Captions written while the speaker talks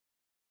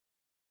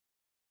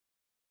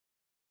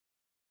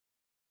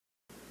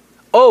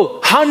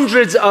Oh,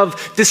 hundreds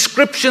of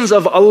descriptions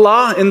of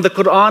Allah in the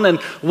Quran and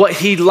what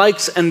He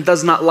likes and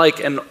does not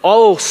like. And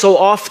oh, so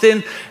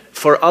often,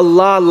 for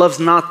Allah loves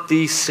not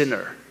the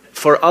sinner.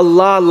 For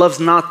Allah loves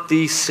not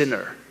the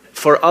sinner.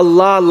 For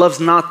Allah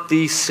loves not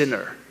the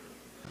sinner.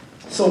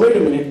 So wait a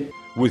minute.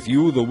 With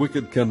you the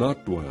wicked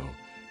cannot dwell.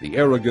 The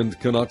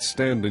arrogant cannot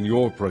stand in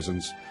your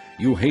presence.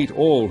 You hate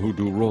all who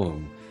do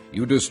wrong.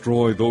 You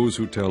destroy those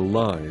who tell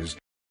lies.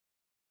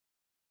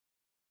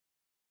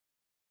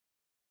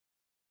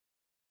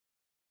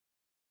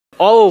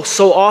 Oh,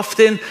 so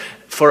often,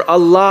 for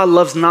Allah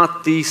loves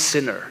not the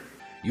sinner.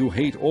 You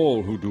hate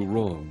all who do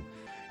wrong.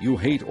 You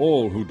hate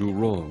all who do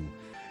wrong.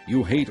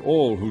 You hate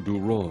all who do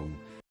wrong.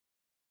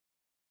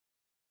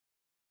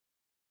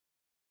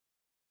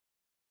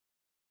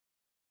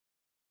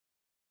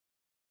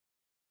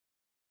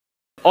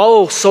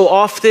 Oh, so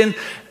often,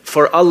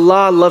 for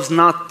Allah loves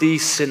not the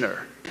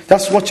sinner.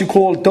 That's what you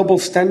call double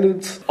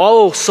standards?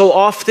 Oh, so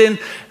often,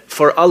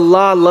 for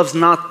Allah loves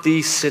not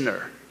the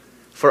sinner.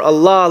 For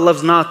Allah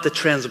loves not the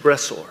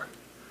transgressor.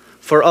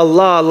 For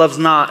Allah loves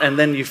not, and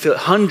then you feel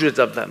hundreds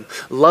of them.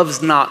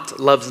 Loves not,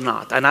 loves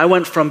not. And I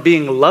went from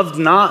being loved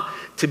not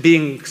to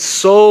being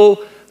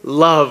so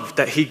loved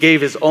that He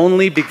gave His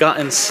only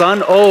begotten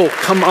Son. Oh,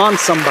 come on,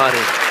 somebody.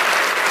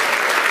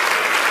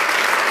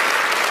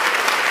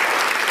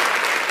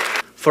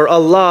 For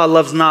Allah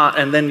loves not,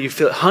 and then you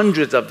feel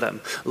hundreds of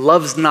them.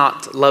 Loves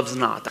not, loves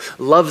not.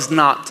 Loves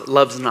not,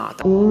 loves not.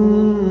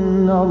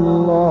 إن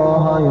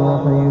الله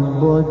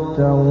يحب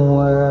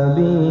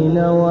التوابين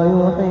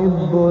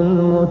ويحب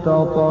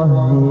المتطهرين.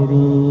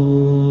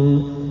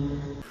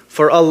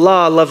 For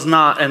Allah loves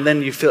not, and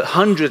then you feel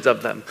hundreds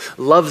of them.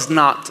 Loves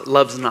not,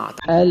 loves not.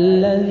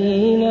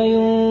 الذين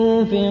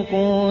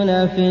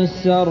ينفقون في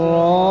السراء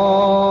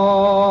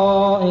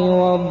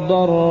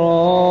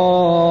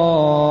والضراء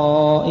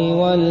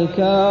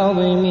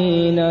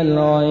والكاظمين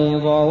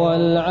الغيظ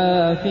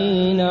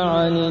والعافين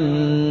عن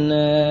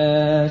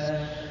الناس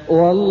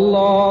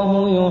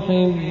والله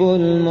يحب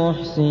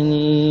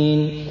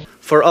المحسنين.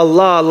 For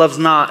Allah loves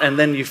not, and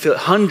then you feel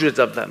hundreds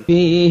of them.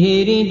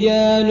 فيه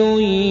رجال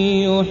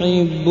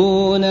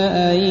يحبون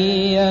أن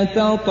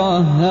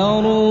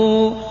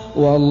يتطهروا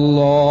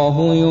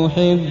والله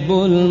يحب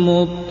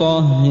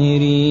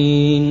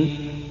المطهرين.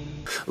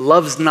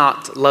 Loves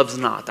not, loves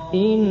not.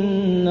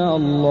 إن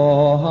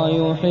الله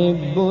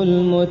يحب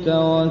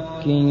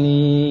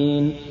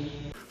المتوكلين.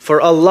 For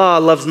Allah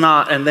loves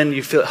not, and then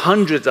you feel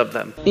hundreds of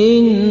them.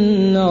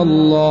 إن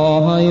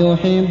الله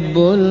يحب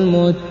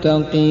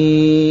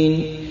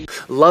المتقين.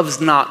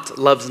 Loves not,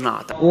 loves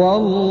not.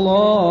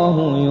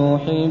 والله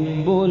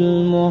يحب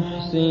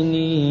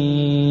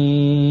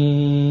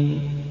المحسنين.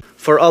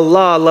 For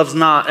Allah loves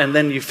not, and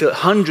then you feel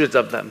hundreds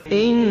of them.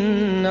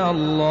 إن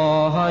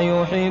الله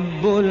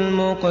يحب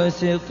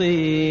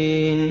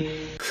المقسطين.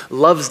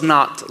 Loves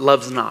not,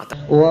 loves not.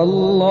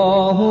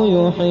 والله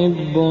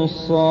يحب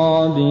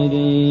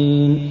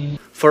الصابرين.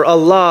 For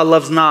Allah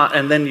loves not,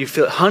 and then you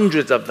feel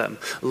hundreds of them.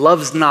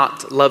 Loves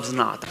not, loves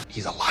not.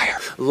 He's a liar.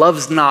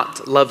 Loves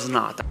not, loves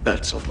not.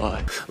 That's a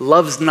lie.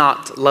 Loves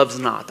not, loves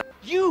not.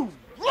 You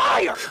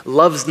liar!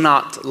 Loves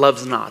not,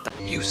 loves not.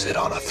 You sit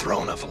on a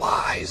throne of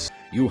lies.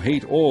 You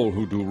hate all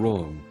who do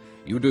wrong.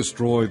 You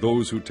destroy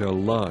those who tell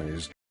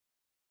lies.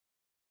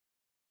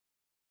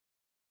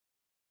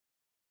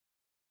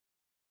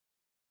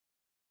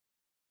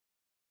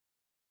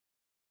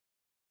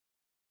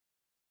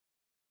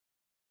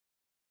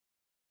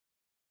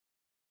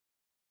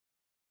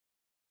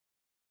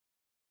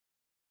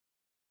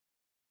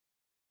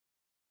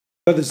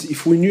 Brothers,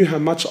 if we knew how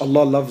much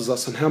Allah loves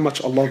us and how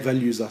much Allah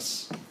values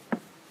us,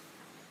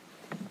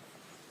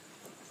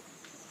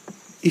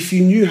 if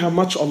you knew how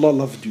much Allah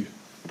loved you,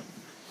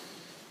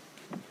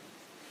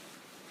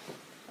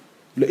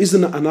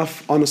 isn't it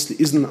enough, honestly,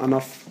 isn't it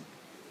enough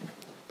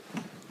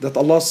that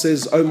Allah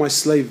says, "Oh my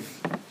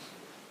slave,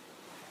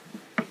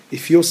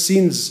 if your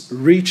sins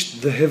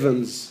reached the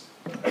heavens,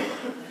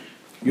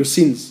 your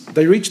sins,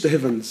 they reach the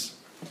heavens,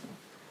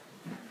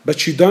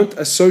 but you don't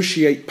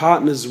associate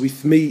partners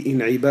with me in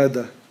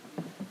ibadah,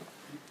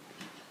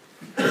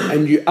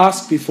 and you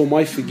ask me for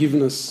my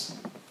forgiveness,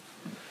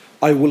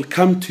 I will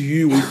come to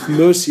you with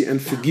mercy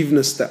and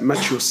forgiveness that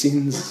match your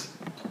sins."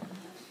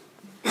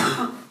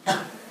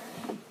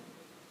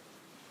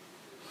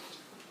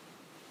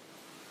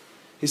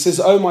 He says,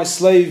 "Oh my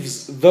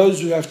slaves,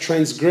 those who have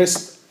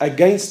transgressed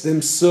against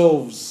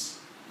themselves,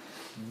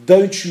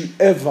 don't you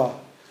ever,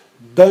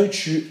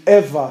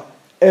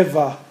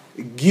 ever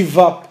give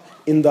up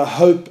in the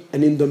hope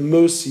and in the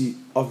mercy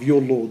of your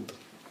Lord."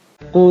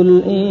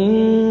 قل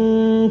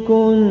إن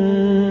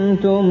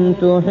كنتم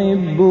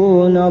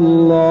تحبون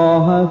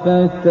الله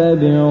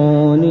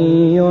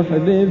فاتبعوني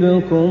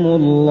يحببكم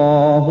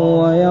الله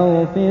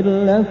ويغفر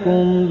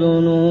لكم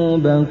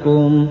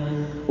ذنوبكم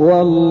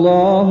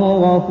والله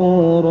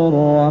غفور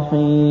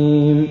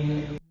رحيم.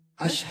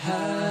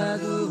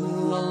 أشهد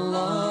أن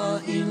لا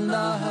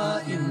إله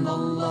إلا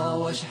الله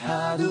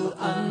وأشهد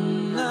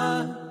أن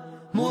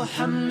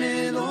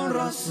محمد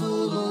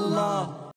رسول الله.